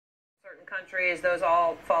countries, those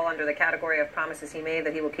all fall under the category of promises he made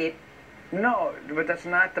that he will keep? No, but that's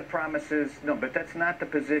not the promises. No, but that's not the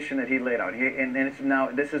position that he laid out.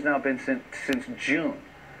 This has now been since June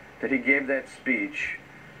that he gave that speech,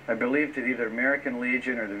 I believe, to either American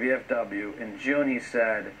Legion or the VFW. In June, he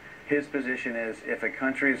said his position is if a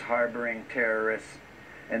country is harboring terrorists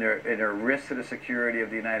and they're a risk to the security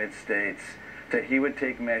of the United States, that he would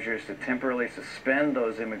take measures to temporarily suspend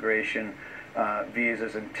those immigration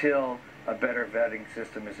visas until a better vetting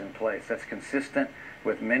system is in place. That's consistent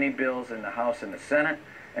with many bills in the House and the Senate,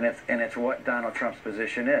 and it's what Donald Trump's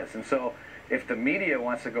position is. And so if the media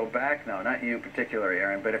wants to go back now, not you particularly,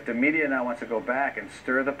 Aaron, but if the media now wants to go back and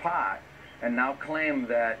stir the pot and now claim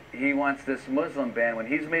that he wants this Muslim ban when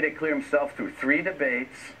he's made it clear himself through 3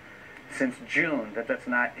 debates since June that that's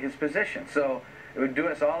not his position. So it would do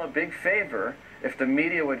us all a big favor if the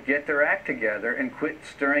media would get their act together and quit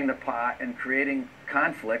stirring the pot and creating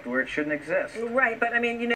conflict where it shouldn't exist. Right, but I mean,